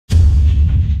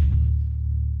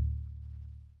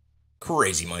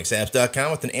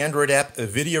CrazyMikesapps.com with an Android app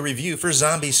video review for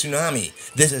Zombie Tsunami.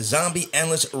 This zombie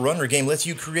endless runner game lets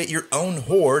you create your own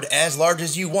horde as large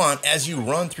as you want as you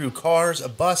run through cars,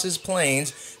 buses,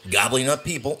 planes, gobbling up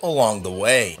people along the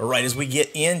way. Alright, as we get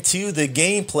into the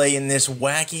gameplay in this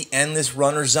wacky endless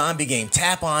runner zombie game,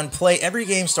 tap on play. Every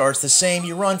game starts the same.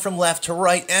 You run from left to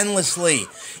right endlessly.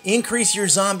 Increase your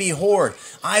zombie horde.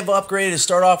 I've upgraded to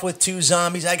start off with 2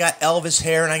 zombies. I got Elvis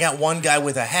hair and I got one guy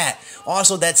with a hat.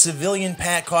 Also, that civilian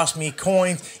pack cost me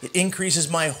coins. It increases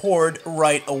my horde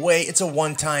right away. It's a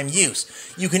one-time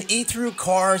use. You can eat through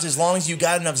cars as long as you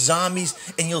got enough zombies,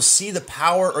 and you'll see the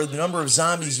power or the number of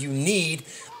zombies you need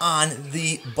on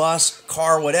the bus,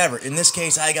 car, whatever. In this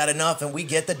case, I got enough, and we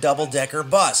get the double-decker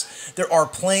bus. There are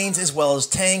planes as well as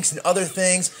tanks and other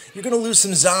things. You're going to lose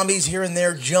some zombies here and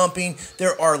there jumping.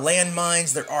 There are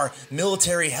landmines. There are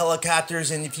military helicopters,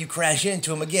 and if you crash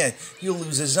into them again, you'll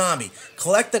lose a zombie.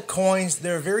 Collect the coins.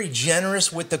 They're very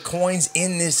generous with the coins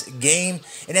in this game,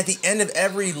 and at the end of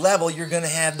every level, you're going to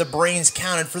have the brains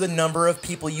counted for the number of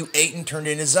people you ate and turned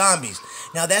into zombies.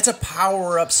 Now, that's a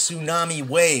power-up tsunami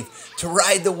wave. To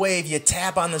ride the wave, you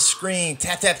tap on the screen,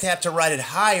 tap, tap, tap to ride it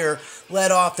higher,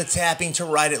 let off the tapping to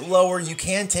ride it lower. You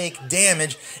can take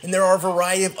damage, and there are a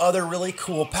variety of other really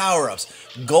cool power-ups.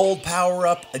 Gold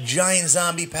power-up, a giant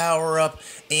zombie power-up,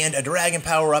 and a dragon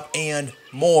power-up, and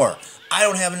more. I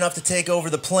don't have enough to take over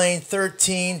the plane.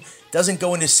 13 doesn't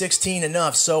go into 16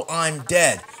 enough, so I'm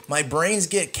dead. My brains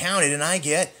get counted, and I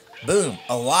get, boom,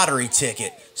 a lottery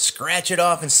ticket. Scratch it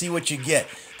off and see what you get.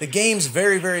 The game's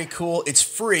very, very cool. It's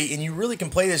free, and you really can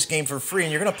play this game for free,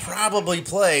 and you're going to probably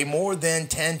play more than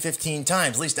 10, 15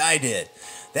 times. At least I did.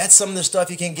 That's some of the stuff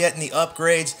you can get in the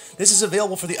upgrades. This is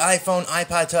available for the iPhone,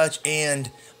 iPod Touch,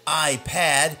 and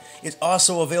iPad. It's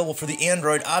also available for the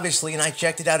Android, obviously, and I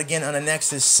checked it out again on a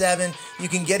Nexus 7. You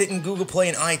can get it in Google Play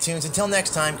and iTunes. Until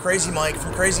next time, Crazy Mike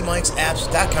from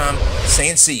CrazyMikesapps.com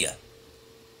saying see ya.